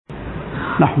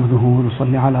نحمده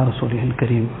ونصلي على رسوله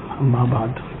الكريم أما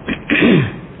بعد.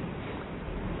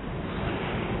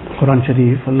 Quran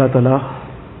Sharif, Allah Ta'ala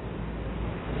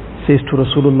says to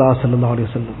Rasulullah sallallahu alayhi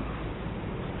wa sallam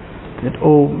that,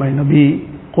 "Oh my Nabi,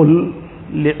 قُلْ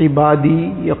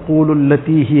لِعِبَادِي يَقُولُ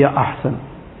الَّتِي هِيَ أَحْسَنُ."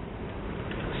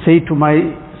 Say to my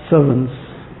servants.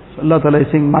 So Allah Ta'ala is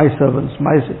saying my servants,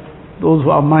 those who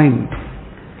are mine.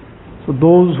 So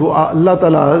those who are Allah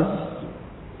Ta'ala's,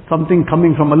 something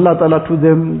coming from Allah Ta'ala to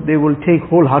them, they will take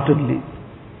wholeheartedly,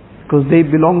 because they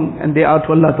belong and they are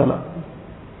to Allah Ta'ala.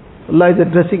 Allah is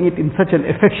addressing it in such an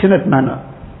affectionate manner.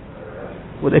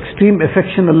 With extreme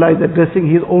affection, Allah is addressing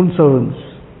His own servants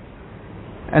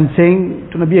and saying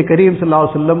to Nabi Kareem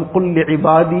sallallahu alaihi wasallam, "Qul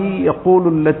li'ibadi yaqulu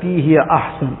allati hiya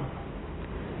ahsan."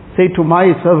 Say to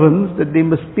my servants that they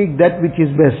must speak that which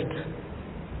is best.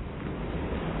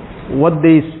 What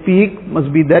they speak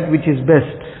must be that which is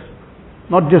best.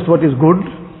 Not just what is good,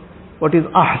 what is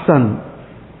ahsan.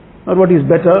 Not what is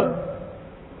better,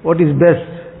 what is best.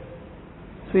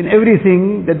 So in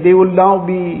everything that they will now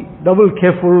be double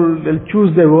careful, they'll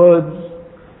choose their words,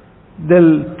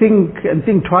 they'll think and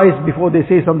think twice before they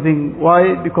say something.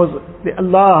 Why? Because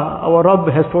Allah, our Rabb,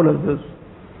 has told us this.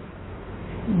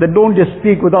 They don't just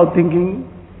speak without thinking.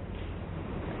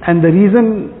 And the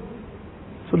reason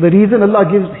Allah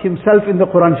gives Himself in the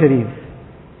Quran Sharif,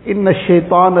 "Inna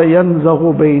shaytana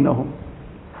yanzaghu baynahum,"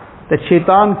 that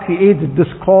shaitan creates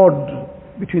discord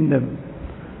between them.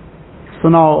 So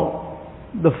now,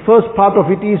 the first part of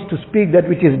it is to speak that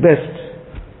which is best.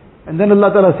 And then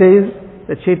Allah Ta'ala says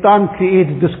that shaitan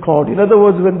creates discord. In other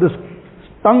words, when this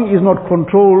tongue is not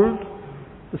controlled,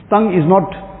 this tongue is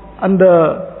not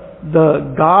under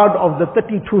the guard of the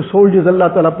 32 soldiers Allah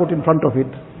Ta'ala put in front of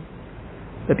it.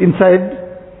 That inside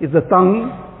is the tongue,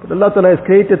 but Allah Ta'ala has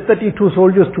created 32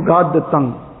 soldiers to guard the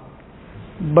tongue.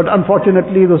 But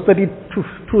unfortunately, those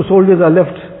 32 soldiers are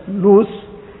left loose,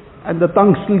 and the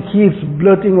tongue still keeps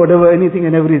blurting whatever, anything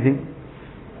and everything.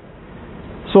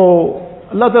 So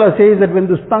Allah Ta'ala says that when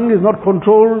this tongue is not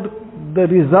controlled, the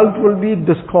result will be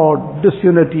discord,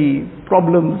 disunity,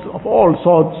 problems of all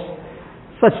sorts.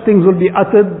 Such things will be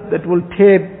uttered that will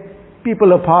tear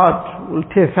people apart, will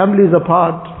tear families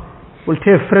apart, will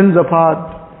tear friends apart,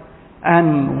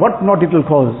 and what not it will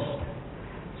cause.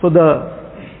 So the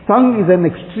tongue is an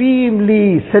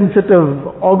extremely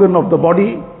sensitive organ of the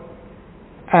body,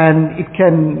 and it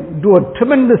can do a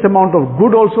tremendous amount of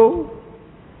good also,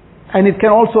 and it can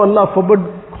also, Allah forbid,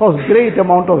 cause great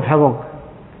amount of havoc.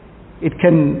 It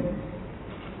can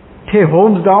tear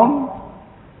homes down,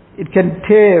 it can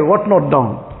tear what not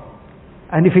down,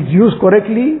 and if it's used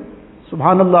correctly,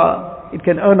 subhanallah, it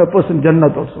can earn a person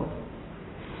Jannat also.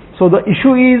 So the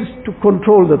issue is to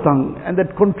control the tongue, and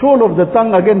that control of the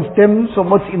tongue again stems so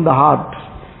much in the heart.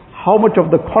 How much of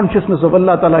the consciousness of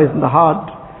Allah Ta'ala is in the heart?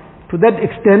 To that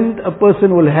extent, a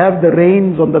person will have the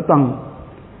reins on the tongue.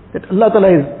 That Allah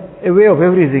Ta'ala is aware of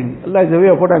everything. Allah is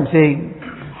aware of what I'm saying.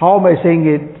 How am I saying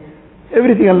it?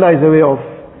 Everything Allah is aware of.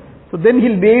 So then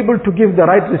he'll be able to give the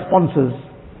right responses.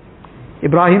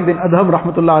 Ibrahim bin Adham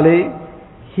rahmatullah alayhi,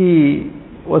 he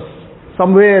was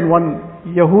somewhere and one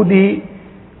Yahudi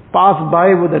passed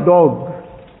by with a dog.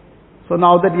 So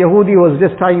now that Yahudi was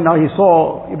just trying, now he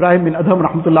saw Ibrahim bin Adham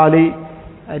rahmatullah alayhi,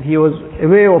 and he was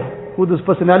aware of who this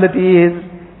personality is,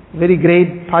 very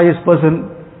great, pious person.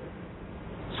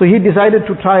 So he decided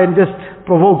to try and just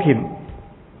provoke him.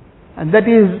 And that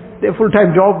is their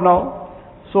full-time job now.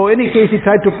 So in any case, he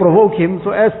tried to provoke him.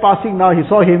 So as passing now, he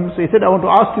saw him. So he said, "I want to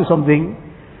ask you something.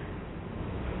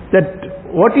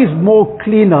 That what is more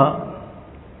cleaner,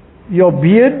 your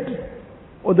beard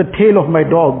or the tail of my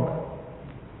dog?"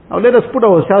 Now let us put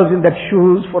ourselves in that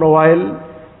shoes for a while.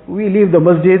 We leave the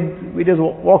masjid. We just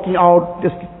walking out,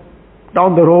 just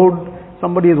down the road.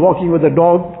 Somebody is walking with a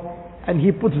dog, and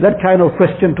he puts that kind of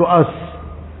question to us.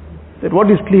 That what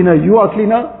is cleaner? You are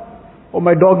cleaner, or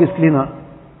my dog is cleaner?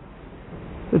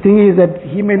 The thing is that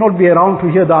he may not be around to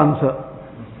hear the answer.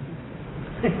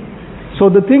 So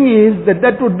the thing is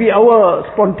that would be our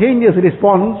spontaneous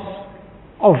response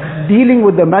of dealing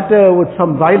with the matter with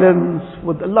some violence,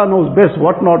 with Allah knows best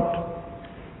what not.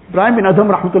 Ibrahim bin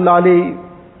Adham rahmatullah alayhi,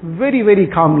 very, very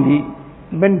calmly,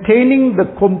 maintaining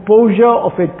the composure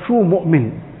of a true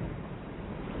mu'min,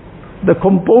 the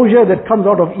composure that comes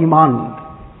out of Iman.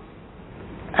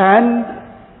 And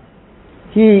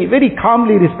he very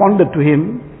calmly responded to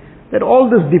him that all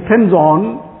this depends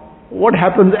on what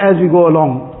happens as we go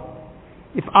along.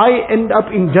 If I end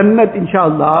up in Jannat,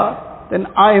 inshallah, then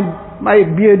my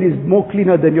beard is more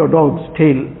cleaner than your dog's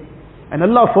tail. And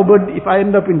Allah forbid, if I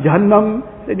end up in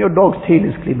Jahannam, then your dog's tail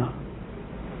is cleaner.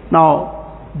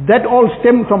 Now, that all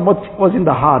stemmed from what was in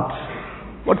the heart.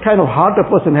 What kind of heart a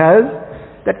person has,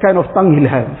 that kind of tongue he'll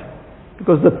have.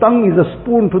 Because the tongue is a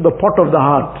spoon to the pot of the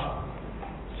heart.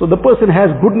 So the person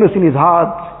has goodness in his heart,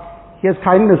 he has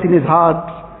kindness in his heart,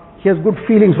 he has good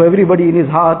feelings for everybody in his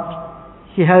heart,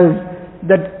 he has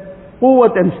that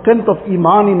quwwat and strength of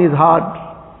iman in his heart,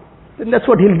 then that's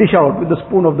what he'll dish out with the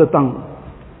spoon of the tongue.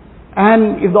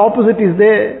 And if the opposite is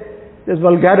there, there's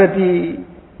vulgarity,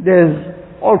 there's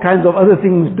all kinds of other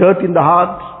things, dirt in the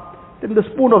heart, then the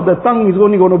spoon of the tongue is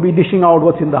only going to be dishing out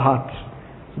what's in the heart.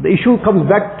 So the issue comes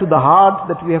back to the heart,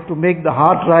 that we have to make the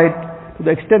heart right. To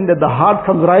the extent that the heart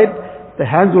comes right, the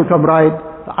hands will come right,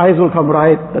 the eyes will come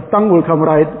right, the tongue will come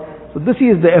right. So this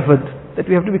is the effort, that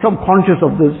we have to become conscious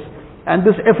of this. And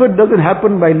this effort doesn't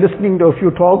happen by listening to a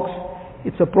few talks.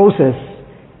 It's a process.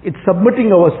 It's submitting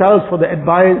ourselves for the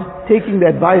advice, taking the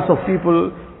advice of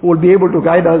people who will be able to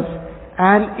guide us,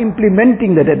 and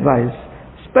implementing that advice,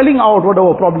 spelling out what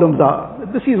our problems are.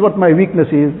 This is what my weakness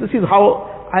is. This is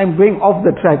how I am going off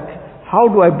the track. How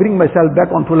do I bring myself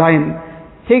back onto line?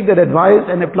 Take that advice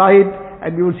and apply it,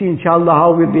 and we will see inshallah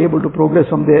how we'll be able to progress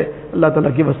from there. Allah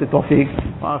Ta'ala give us the tawfiq.